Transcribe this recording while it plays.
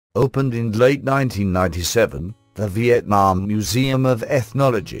Opened in late 1997, the Vietnam Museum of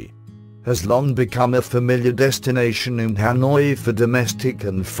Ethnology has long become a familiar destination in Hanoi for domestic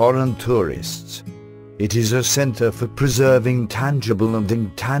and foreign tourists. It is a center for preserving tangible and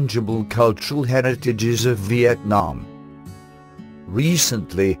intangible cultural heritages of Vietnam.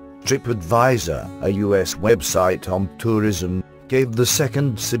 Recently, TripAdvisor, a US website on tourism, gave the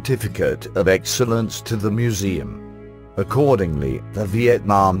second certificate of excellence to the museum. Accordingly, the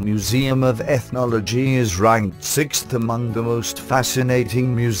Vietnam Museum of Ethnology is ranked 6th among the most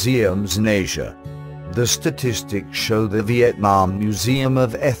fascinating museums in Asia. The statistics show the Vietnam Museum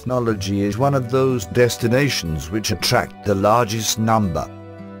of Ethnology is one of those destinations which attract the largest number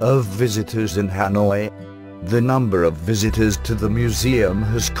of visitors in Hanoi. The number of visitors to the museum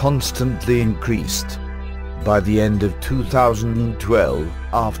has constantly increased. By the end of 2012,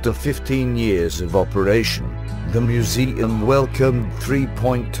 after 15 years of operation, the museum welcomed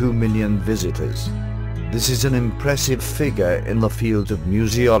 3.2 million visitors. This is an impressive figure in the field of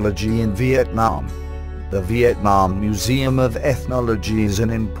museology in Vietnam. The Vietnam Museum of Ethnology is an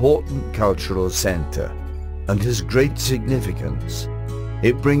important cultural center and has great significance.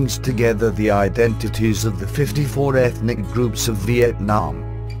 It brings together the identities of the 54 ethnic groups of Vietnam.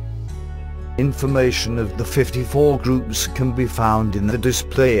 Information of the 54 groups can be found in the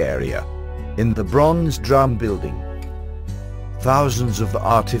display area in the Bronze Drum Building. Thousands of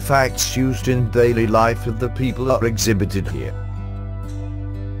artifacts used in daily life of the people are exhibited here.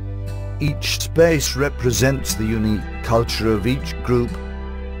 Each space represents the unique culture of each group,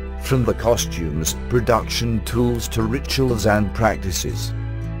 from the costumes, production tools to rituals and practices.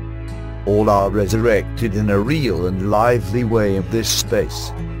 All are resurrected in a real and lively way in this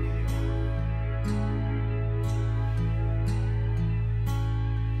space.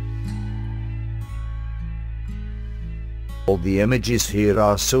 All the images here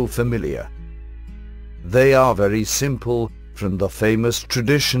are so familiar. They are very simple, from the famous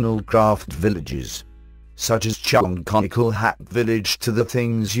traditional craft villages, such as Chong Conical Hat Village, to the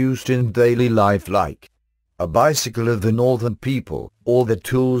things used in daily life like a bicycle of the northern people, or the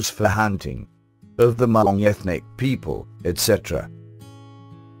tools for hunting of the Hmong ethnic people, etc.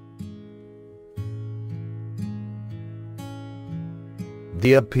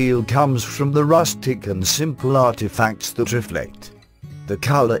 The appeal comes from the rustic and simple artifacts that reflect the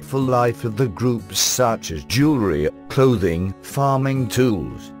colorful life of the groups, such as jewelry, clothing, farming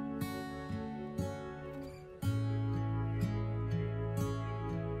tools.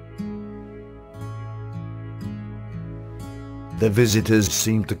 The visitors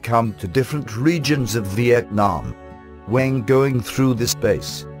seem to come to different regions of Vietnam when going through the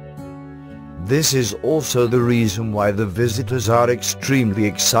space. This is also the reason why the visitors are extremely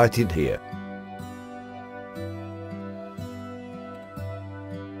excited here.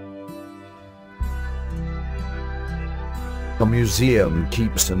 The museum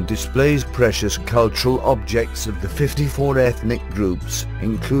keeps and displays precious cultural objects of the 54 ethnic groups,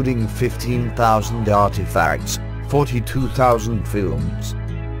 including 15,000 artifacts, 42,000 films.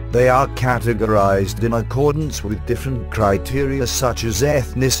 They are categorized in accordance with different criteria such as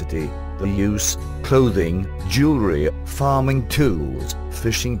ethnicity, the use, clothing, jewelry, farming tools,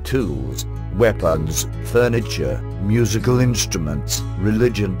 fishing tools, weapons, furniture, musical instruments,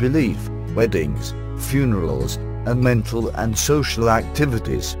 religion belief, weddings, funerals, and mental and social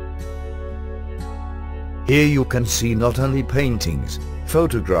activities. Here you can see not only paintings,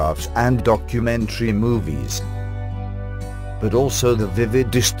 photographs and documentary movies, but also the vivid,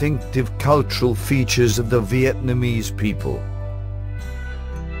 distinctive cultural features of the Vietnamese people.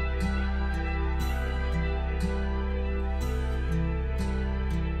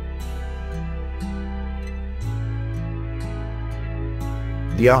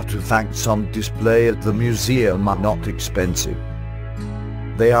 The artifacts on display at the museum are not expensive.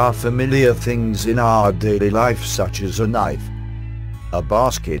 They are familiar things in our daily life, such as a knife, a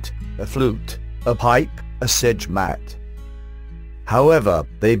basket, a flute, a pipe, a sedge mat. However,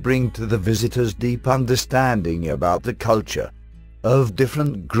 they bring to the visitors deep understanding about the culture of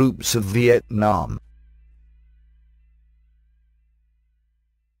different groups of Vietnam.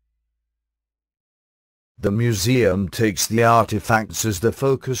 The museum takes the artifacts as the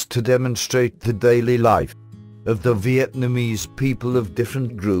focus to demonstrate the daily life of the Vietnamese people of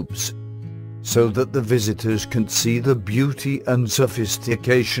different groups, so that the visitors can see the beauty and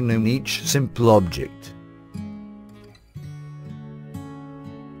sophistication in each simple object.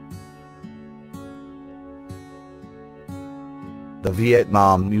 The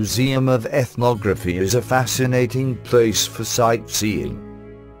Vietnam Museum of Ethnography is a fascinating place for sightseeing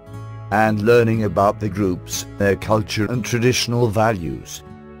and learning about the groups, their culture and traditional values.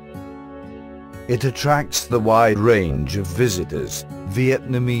 It attracts the wide range of visitors: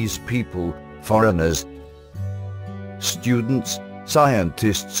 Vietnamese people, foreigners, students,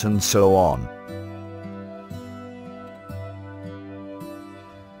 scientists, and so on.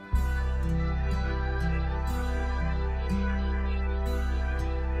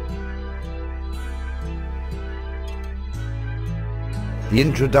 The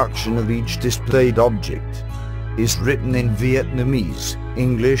introduction of each displayed object is written in Vietnamese,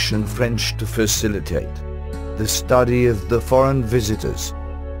 English and French to facilitate the study of the foreign visitors.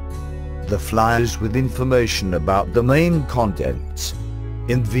 The flyers with information about the main contents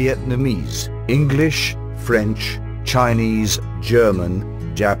in Vietnamese, English, French, Chinese,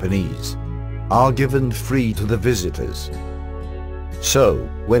 German, Japanese are given free to the visitors. So,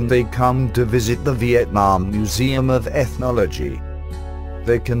 when they come to visit the Vietnam Museum of Ethnology,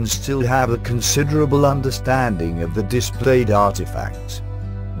 they can still have a considerable understanding of the displayed artifacts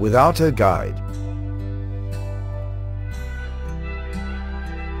without a guide.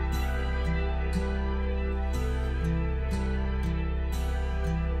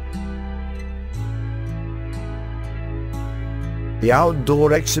 The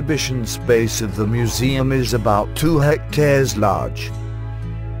outdoor exhibition space of the museum is about 2 hectares large.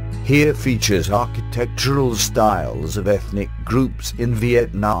 Here features architectural styles of ethnic groups in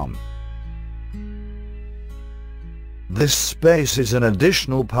Vietnam. This space is an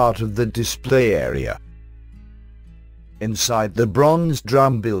additional part of the display area inside the Bronze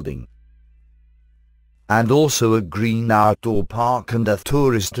Drum building, and also a green outdoor park and a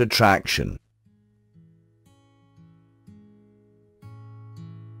tourist attraction.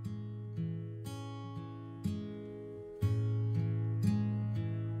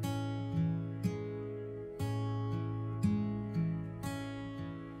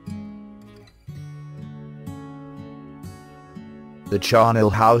 The charnel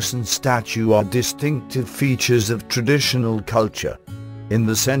house and statue are distinctive features of traditional culture in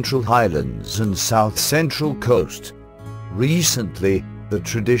the Central Highlands and South Central Coast. Recently, the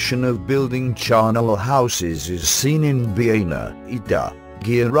tradition of building charnel houses is seen in Biana, Ida,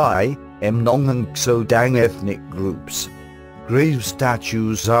 Girai, Mnong and Xodang ethnic groups. Grave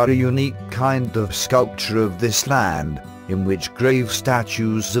statues are a unique kind of sculpture of this land, in which grave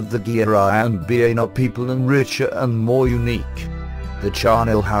statues of the Girai and Biana people are richer and more unique. The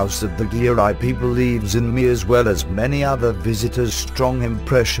charnel house of the Girai people leaves in me, as well as many other visitors, strong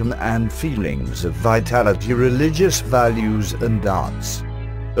impression and feelings of vitality, religious values and arts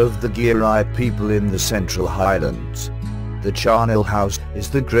of the Girai people in the Central Highlands. The charnel house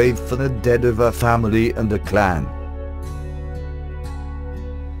is the grave for the dead of a family and a clan.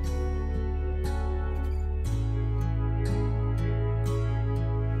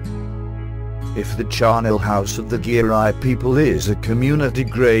 If the charnel house of the Girai people is a community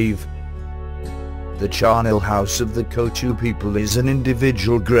grave, the charnel house of the Kochu people is an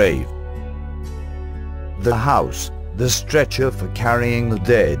individual grave. The house, the stretcher for carrying the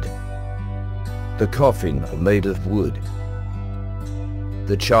dead, the coffin are made of wood.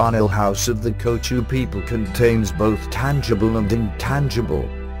 The charnel house of the Kochu people contains both tangible and intangible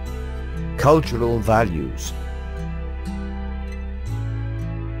cultural values.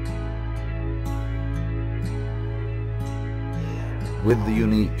 With the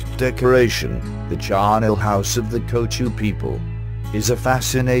unique decoration, the charnel house of the Kochu people is a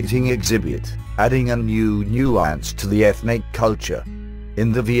fascinating exhibit, adding a new nuance to the ethnic culture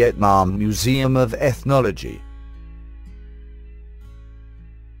in the Vietnam Museum of Ethnology.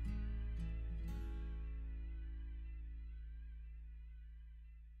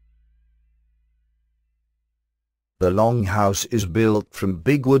 The longhouse is built from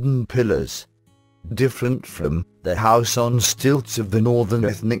big wooden pillars. Different from the house on stilts of the northern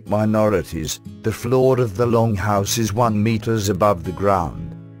ethnic minorities, the floor of the longhouse is 1 meter above the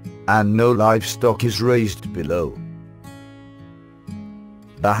ground, and no livestock is raised below.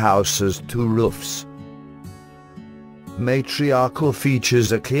 The house has 2 roofs. Matriarchal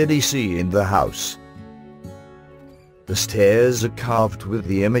features are clearly seen in the house. The stairs are carved with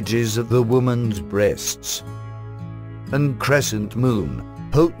the images of the woman's breasts and crescent moon,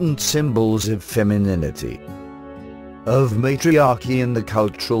 potent symbols of femininity, of matriarchy in the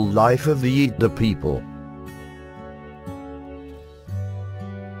cultural life of the Ida people.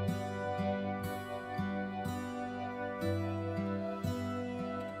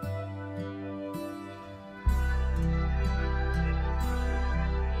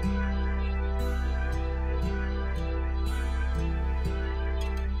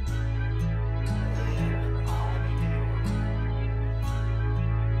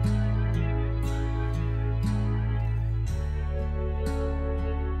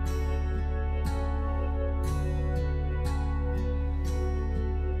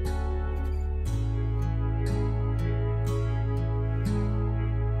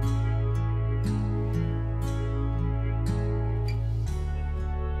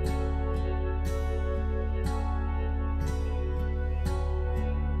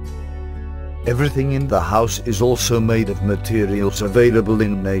 Everything in the house is also made of materials available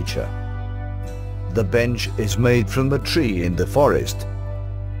in nature. The bench is made from a tree in the forest.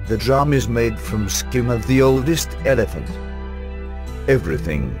 The drum is made from skin of the oldest elephant.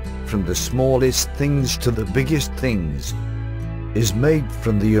 Everything, from the smallest things to the biggest things, is made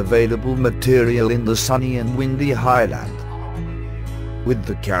from the available material in the sunny and windy highland. With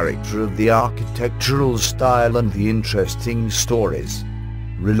the character of the architectural style and the interesting stories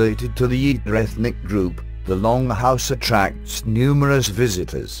related to the Ethno ethnic group, the Longhouse attracts numerous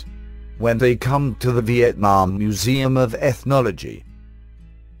visitors when they come to the Vietnam Museum of Ethnology.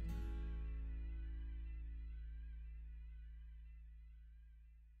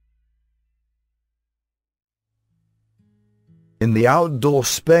 In the outdoor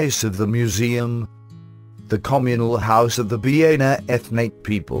space of the museum, the communal house of the Biena ethnic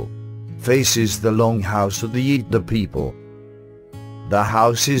people faces the Longhouse of the Ethno people. The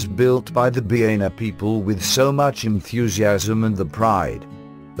house is built by the Biena people with so much enthusiasm and the pride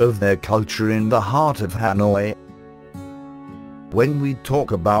of their culture in the heart of Hanoi. When we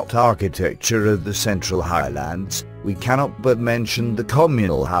talk about architecture of the Central Highlands, we cannot but mention the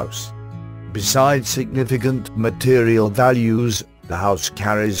communal house. Besides significant material values, the house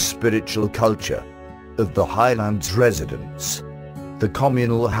carries spiritual culture of the Highlands residents. The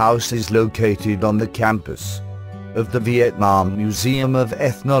communal house is located on the campus of the Vietnam Museum of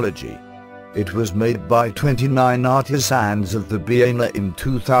Ethnology. It was made by 29 artisans of the Biena in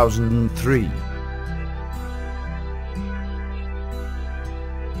 2003.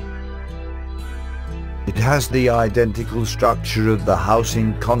 It has the identical structure of the house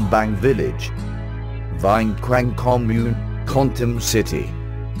in Con Bang village, Vinh Quang commune, Con Tum city.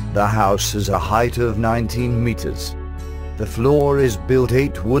 The house has a height of 19 meters. The floor is built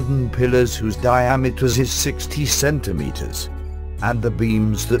 8 wooden pillars whose diameters is 60 centimeters, and the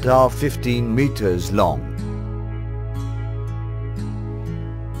beams that are 15 meters long.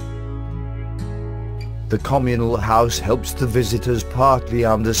 The communal house helps the visitors partly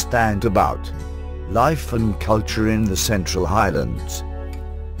understand about life and culture in the Central Highlands.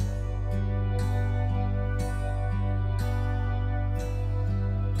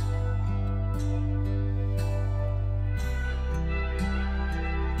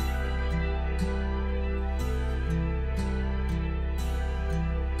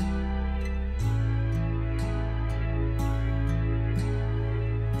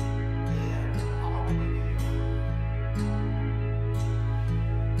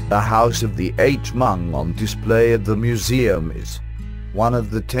 The House of the H Hmong on display at the museum is one of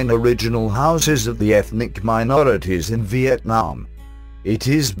the 10 original houses of the ethnic minorities in Vietnam. It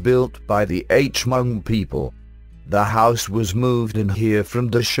is built by the H Hmong people. The house was moved in here from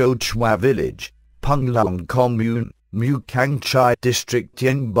the Sho Chua village, Pung Long commune, Mu Kang Chai district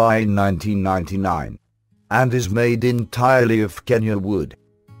Dien Bai in 1999, and is made entirely of Kenya wood.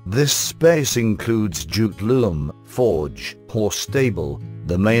 This space includes jute loom, forge, horse stable,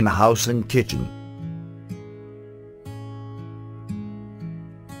 the main house and kitchen.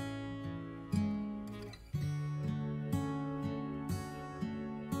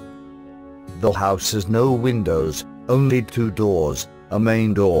 The house has no windows, only 2 doors, a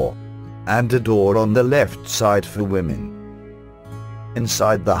main door, and a door on the left side for women.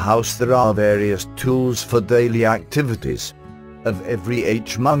 Inside the house there are various tools for daily activities of every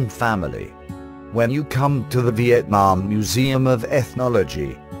H Hmong family. When you come to the Vietnam Museum of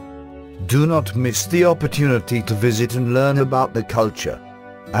Ethnology, do not miss the opportunity to visit and learn about the culture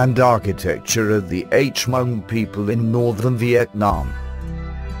and architecture of the H Hmong people in northern Vietnam.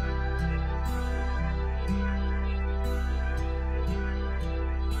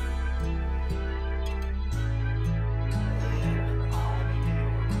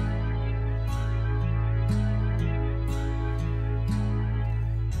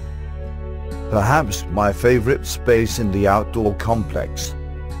 Perhaps my favorite space in the outdoor complex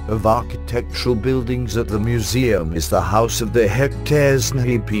of architectural buildings at the museum is the House of the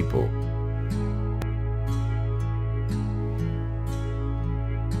Ethnology people.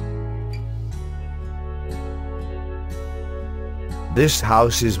 This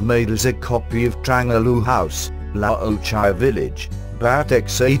house is made as a copy of Trangalu House, Lao Chai village, Batek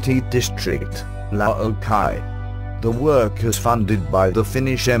Sati district, Lao Cai. The work is funded by the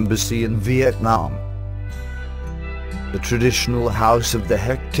Finnish Embassy in Vietnam. The traditional House of the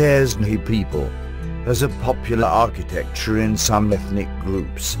Ethnology people has a popular architecture in some ethnic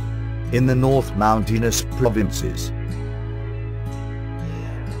groups in the North Mountainous provinces.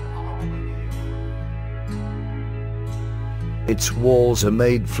 Its walls are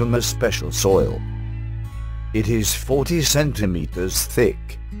made from a special soil. It is 40 centimeters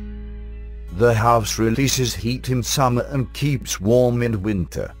thick. The house releases heat in summer and keeps warm in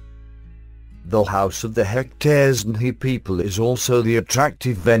winter. The House of the Hectares Nhi people is also the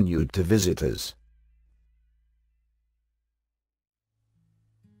attractive venue to visitors.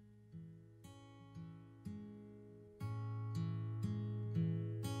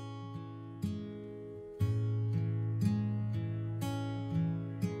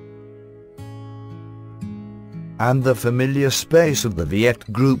 And the familiar space of the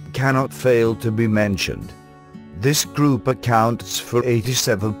Viet group cannot fail to be mentioned. This group accounts for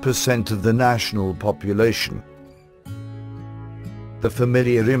 87% of the national population. The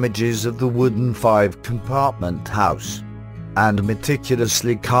familiar images of the wooden 5-compartment house, and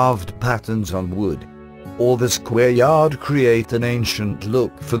meticulously carved patterns on wood, or the square yard create an ancient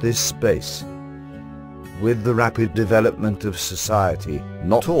look for this space. With the rapid development of society,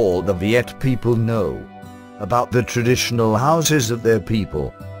 not all the Viet people know about the traditional houses of their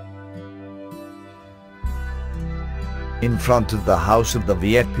people. In front of the House of the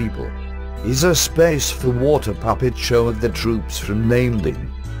Viet people is a space for water puppet show of the troops from Nam Dinh,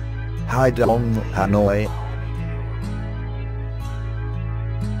 Hai Dong, Hanoi.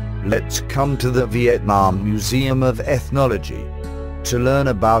 Let's come to the Vietnam Museum of Ethnology to learn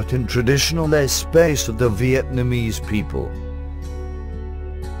about in traditional space of the Vietnamese people.